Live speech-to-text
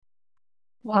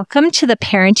Welcome to the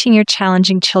Parenting Your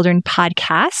Challenging Children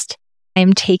podcast.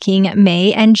 I'm taking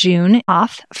May and June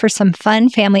off for some fun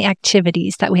family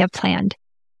activities that we have planned.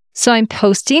 So I'm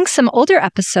posting some older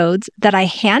episodes that I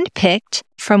handpicked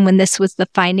from when this was the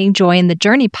Finding Joy in the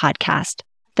Journey podcast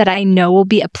that I know will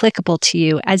be applicable to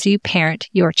you as you parent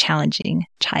your challenging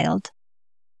child.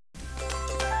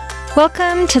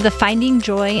 Welcome to the Finding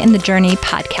Joy in the Journey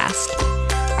podcast.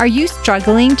 Are you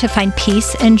struggling to find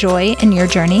peace and joy in your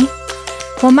journey?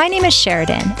 Well, my name is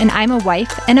Sheridan, and I'm a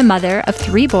wife and a mother of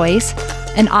 3 boys,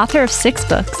 an author of 6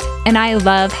 books, and I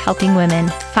love helping women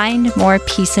find more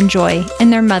peace and joy in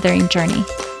their mothering journey,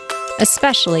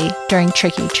 especially during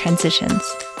tricky transitions.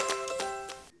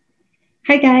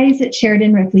 Hi guys, it's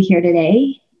Sheridan Ripley here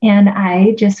today, and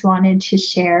I just wanted to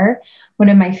share one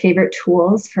of my favorite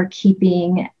tools for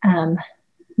keeping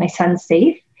my son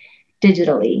safe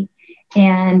digitally.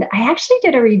 And I actually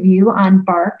did a review on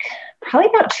Bark probably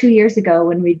about 2 years ago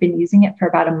when we'd been using it for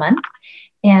about a month.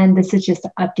 And this is just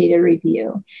an updated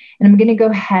review. And I'm going to go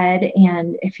ahead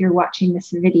and if you're watching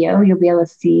this video, you'll be able to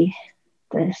see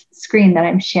the screen that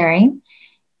I'm sharing.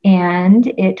 And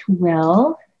it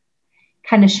will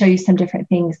kind of show you some different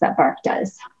things that Bark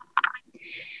does.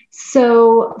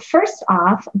 So first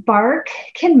off, Bark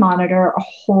can monitor a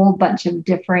whole bunch of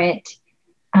different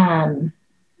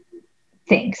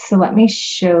things. So let me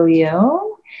show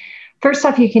you. First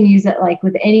off, you can use it like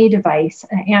with any device,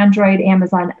 Android,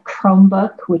 Amazon,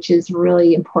 Chromebook, which is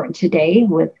really important today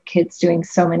with kids doing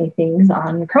so many things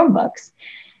on Chromebooks,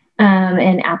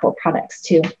 and Apple products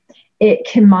too. It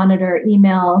can monitor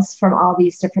emails from all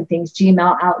these different things,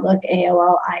 Gmail, Outlook,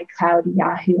 AOL, iCloud,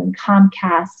 Yahoo, and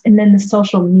Comcast, and then the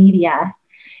social media.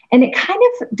 And it kind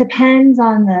of depends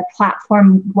on the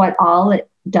platform, what all it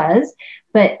does,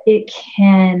 but it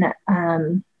can,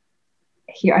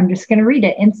 here, I'm just going to read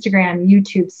it. Instagram,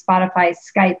 YouTube, Spotify,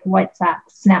 Skype, WhatsApp,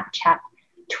 Snapchat,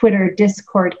 Twitter,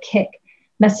 Discord, Kik,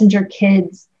 Messenger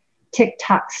Kids,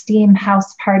 TikTok, Steam,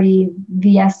 House Party,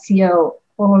 VSCO,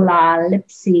 Ola,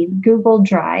 Lipsy, Google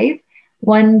Drive,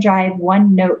 OneDrive,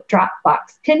 OneNote,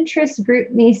 Dropbox, Pinterest,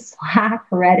 GroupMe, Slack,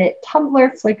 Reddit,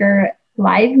 Tumblr, Flickr,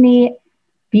 LiveMe,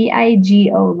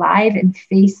 BIGO Live, and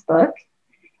Facebook,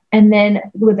 and then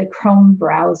with a Chrome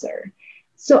browser.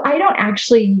 So I don't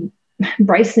actually...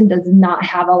 Bryson does not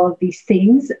have all of these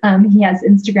things. He has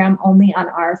Instagram only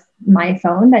on my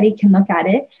phone that he can look at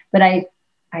it, but I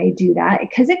do that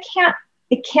because it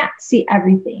can't see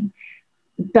everything.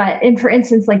 But for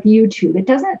instance, like YouTube, it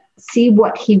doesn't see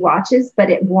what he watches, but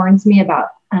it warns me about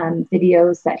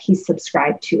videos that he's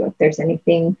subscribed to if there's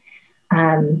anything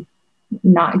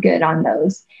not good on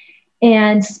those.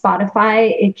 And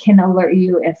Spotify, it can alert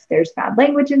you if there's bad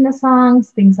language in the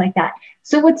songs, things like that.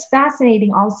 So what's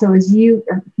fascinating also is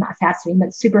not fascinating,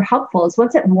 but super helpful is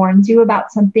once it warns you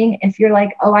about something, if you're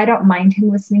like, oh, I don't mind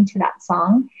him listening to that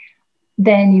song,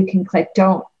 then you can click,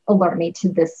 don't alert me to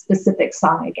this specific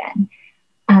song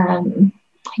again.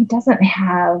 He doesn't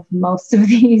have most of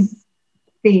these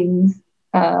things,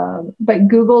 but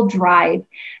Google Drive,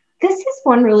 this is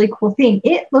one really cool thing.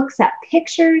 It looks at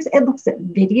pictures, it looks at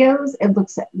videos, it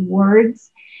looks at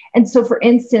words. And so for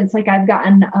instance, like I've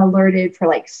gotten alerted for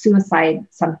like suicide,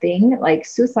 something like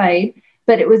suicide,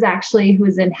 but it was actually who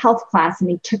was in health class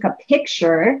and he took a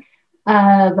picture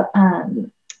of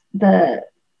the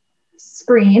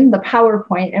screen, the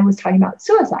PowerPoint, and was talking about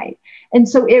suicide. And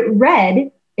so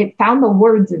it found the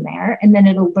words in there and then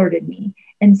it alerted me.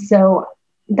 And so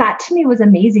that to me was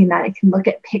amazing that it can look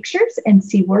at pictures and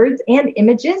see words and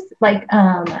images. Like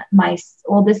my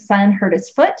oldest son hurt his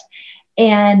foot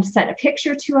and sent a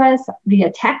picture to us via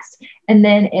text. And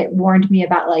then it warned me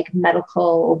about like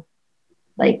medical,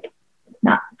 like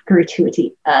not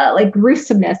gratuity, like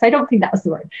gruesomeness. I don't think that was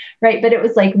the word, right? But it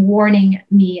was like warning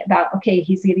me about, okay,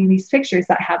 he's getting these pictures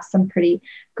that have some pretty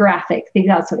graphic things.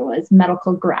 That's what it was,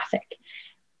 medical graphic.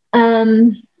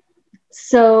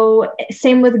 So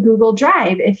same with Google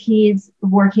Drive. If he's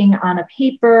working on a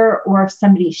paper or if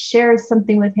somebody shares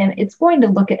something with him, it's going to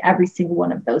look at every single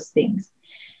one of those things.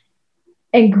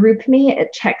 And GroupMe,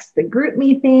 it checks the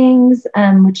GroupMe things,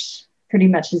 which pretty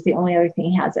much is the only other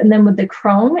thing he has. And then with the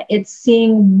Chrome, it's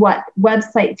seeing what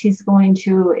websites he's going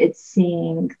to. It's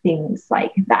seeing things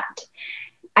like that.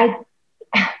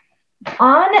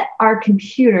 On our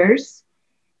computers,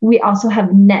 we also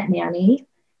have Net Nanny.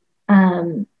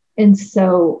 And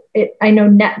so I know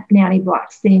Net Nanny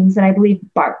blocks things, and I believe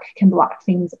Bark can block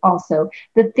things also.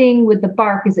 The thing with the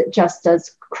Bark is it just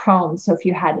does Chrome. So if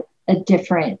you had a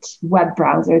different web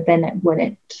browser, then it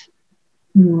wouldn't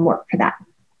work for that.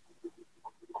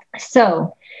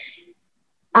 So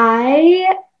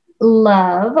I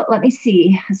love, let me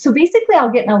see. So basically I'll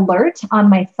get an alert on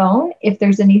my phone if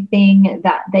there's anything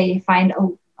that they find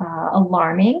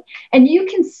alarming, and you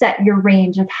can set your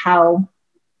range of how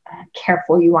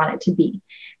careful you want it to be.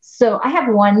 So I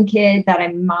have one kid that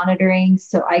I'm monitoring,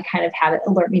 so I kind of have it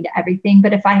alert me to everything.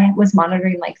 But if I was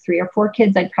monitoring like 3 or 4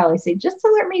 kids, I'd probably say just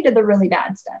alert me to the really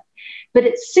bad stuff. But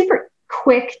it's super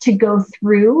quick to go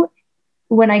through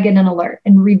when I get an alert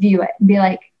and review it and be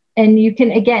like, and you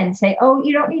can again say, oh,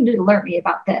 you don't need to alert me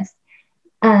about this.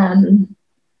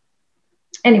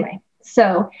 Anyway,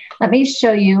 so let me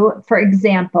show you, for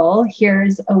example,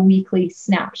 here's a weekly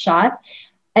snapshot.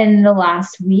 In the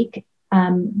last week,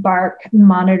 Bark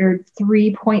monitored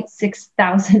 3.6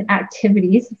 thousand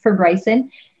activities for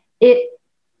Bryson. It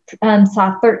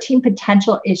saw 13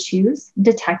 potential issues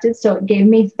detected. So it gave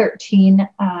me 13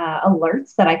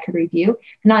 alerts that I could review.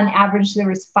 And on average, there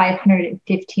was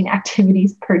 515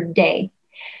 activities per day.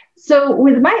 So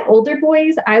with my older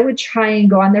boys, I would try and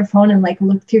go on their phone and like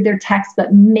look through their texts,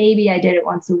 but maybe I did it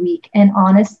once a week. And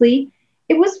honestly,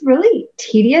 it was really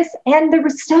tedious. And there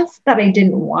was stuff that I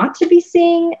didn't want to be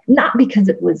seeing, not because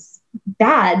it was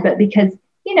bad, but because,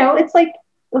 you know, it's like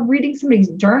reading somebody's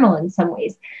journal in some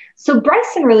ways. So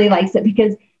Bryson really likes it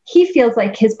because he feels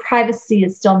like his privacy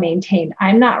is still maintained.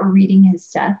 I'm not reading his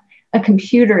stuff. A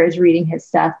computer is reading his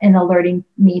stuff and alerting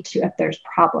me to if there's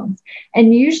problems.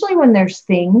 And usually when there's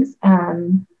things,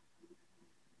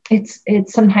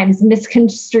 it's sometimes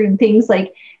misconstrued things,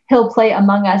 like he'll play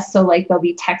Among Us. So like they'll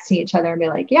be texting each other and be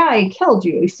like, yeah, I killed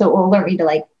you. So it will alert me to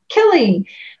like killing,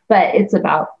 but it's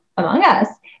about Among Us.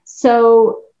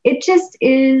 So it just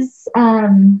is,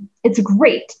 it's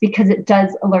great because it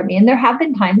does alert me. And there have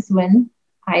been times when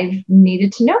I've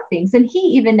needed to know things. And he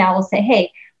even now will say,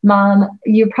 hey, Mom,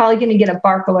 you're probably going to get a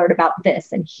Bark alert about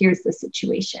this. And here's the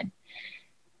situation.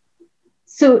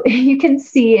 So you can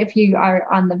see if you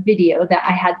are on the video that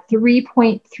I had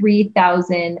 3.3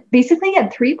 thousand, basically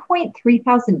had 3.3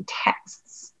 thousand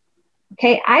texts.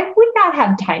 Okay. I would not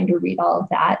have time to read all of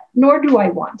that, nor do I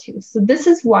want to. So this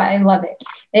is why I love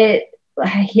it.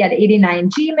 He had 89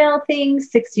 Gmail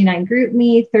things, 69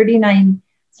 GroupMe, 39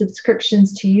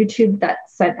 subscriptions to YouTube that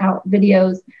sent out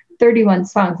videos, 31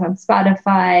 songs on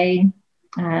Spotify,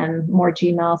 more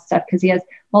Gmail stuff because he has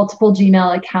multiple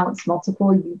Gmail accounts, multiple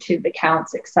YouTube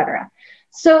accounts, etc.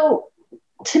 So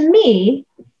to me,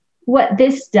 what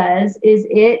this does is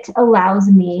it allows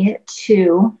me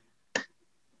to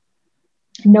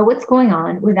know what's going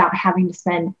on without having to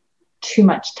spend too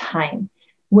much time.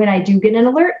 When I do get an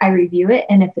alert, I review it.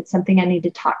 And if it's something I need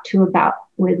to talk to about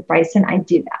with Bryson, I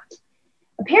do that.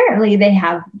 Apparently, they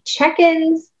have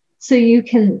check-ins. So you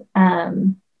can,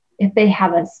 if they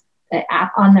have an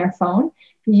app on their phone,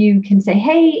 you can say,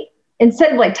 hey,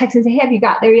 instead of like texting, say, hey, have you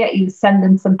got there yet? You send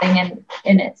them something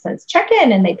and it says check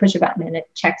in, and they push a button and it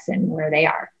checks in where they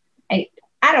are. I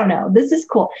don't know. This is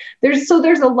cool. There's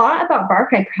a lot about Bark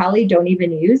I probably don't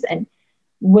even use and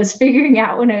was figuring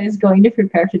out when I was going to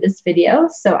prepare for this video,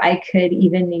 so I could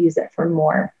even use it for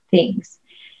more things.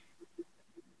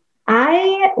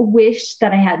 I wish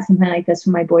that I had something like this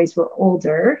when my boys were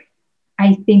older.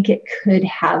 I think it could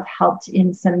have helped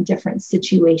in some different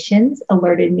situations,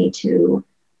 alerted me to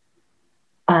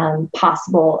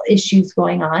possible issues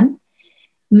going on.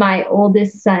 My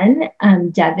oldest son,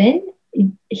 Devin,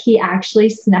 he actually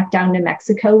snuck down to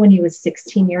Mexico when he was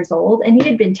 16 years old, and he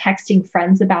had been texting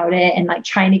friends about it and like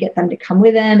trying to get them to come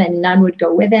with him, and none would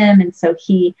go with him. And so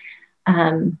he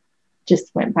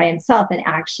just went by himself and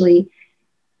actually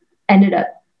ended up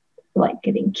like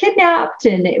getting kidnapped.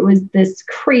 And it was this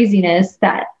craziness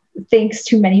that, thanks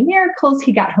to many miracles,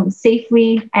 he got home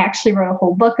safely. I actually wrote a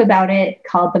whole book about it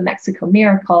called The Mexico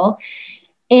Miracle.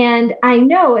 And I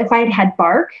know if I'd had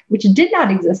Bark, which did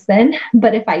not exist then,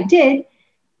 but if I did,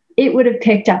 it would have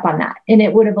picked up on that and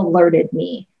it would have alerted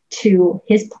me to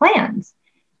his plans.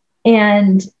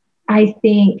 And I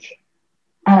think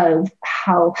of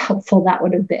how helpful that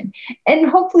would have been. And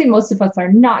hopefully most of us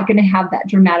are not going to have that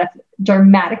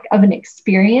dramatic of an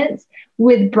experience.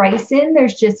 With Bryson,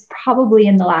 there's just probably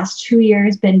in the last 2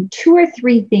 years been 2 or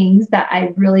 3 things that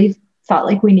I really felt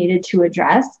like we needed to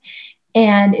address.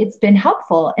 And it's been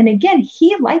helpful. And again,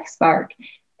 he likes Bark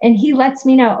and he lets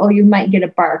me know, oh, you might get a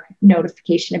Bark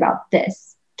notification about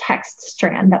this text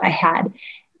strand that I had.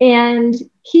 And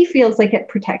he feels like it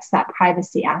protects that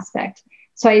privacy aspect.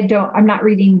 So I'm not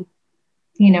reading,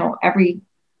 every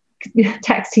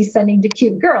text he's sending to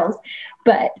cute girls,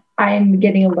 but I'm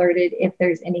getting alerted if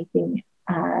there's anything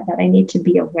that I need to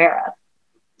be aware of.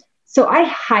 So I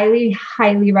highly,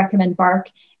 highly recommend Bark.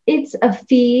 It's a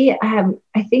fee.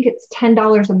 I think it's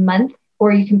 $10 a month,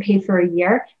 or you can pay for a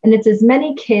year, and it's as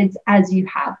many kids as you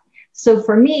have. So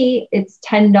for me, it's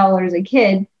 $10 a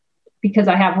kid because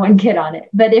I have one kid on it.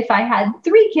 But if I had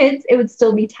 3 kids, it would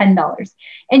still be $10.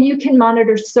 And you can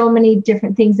monitor so many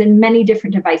different things in many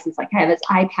different devices. Like I have his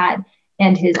iPad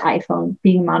and his iPhone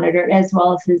being monitored, as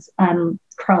well as his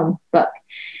Chromebook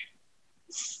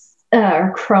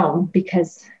or Chrome,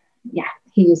 because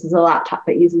he uses a laptop,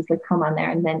 but uses the Chrome on there.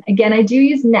 And then again, I do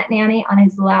use NetNanny on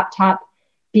his laptop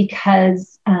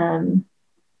because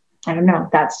I don't know,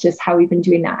 that's just how we've been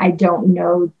doing that. I don't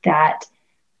know that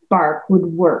Bark would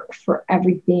work for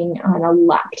everything on a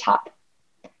laptop.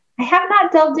 I have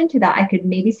not delved into that. I could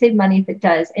maybe save money if it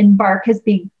does. And Bark has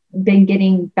been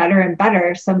getting better and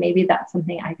better. So maybe that's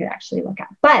something I could actually look at.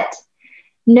 But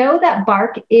know that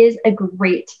Bark is a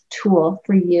great tool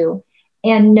for you.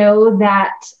 And know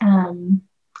that,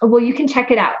 you can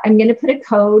check it out. I'm going to put a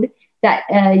code that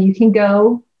you can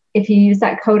go. If you use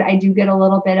that code, I do get a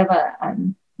little bit of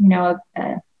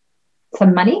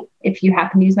some money if you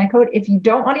happen to use my code. If you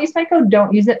don't want to use my code,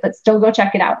 don't use it, but still go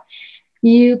check it out.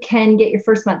 You can get your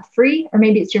first month free, or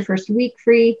maybe it's your first week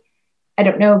free. I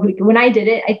don't know. When I did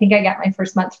it, I think I got my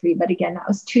first month free, but again, that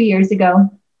was 2 years ago.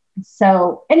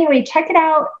 So anyway, check it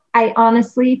out. I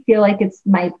honestly feel like it's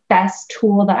my best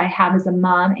tool that I have as a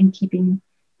mom in keeping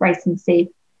Bryson safe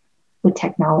with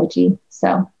technology.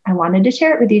 So I wanted to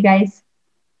share it with you guys.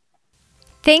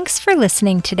 Thanks for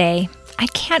listening today. I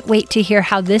can't wait to hear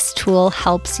how this tool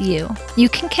helps you. You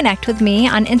can connect with me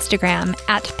on Instagram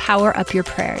at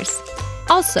PowerUpYourPrayers.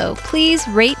 Also, please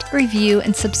rate, review,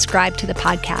 and subscribe to the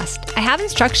podcast. I have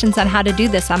instructions on how to do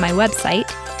this on my website,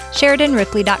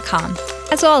 SheridanRipley.com,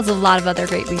 as well as a lot of other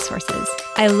great resources.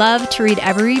 I love to read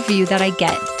every review that I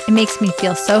get. It makes me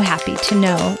feel so happy to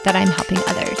know that I'm helping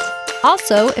others.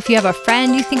 Also, if you have a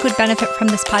friend you think would benefit from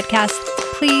this podcast,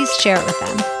 please share it with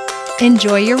them.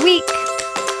 Enjoy your week.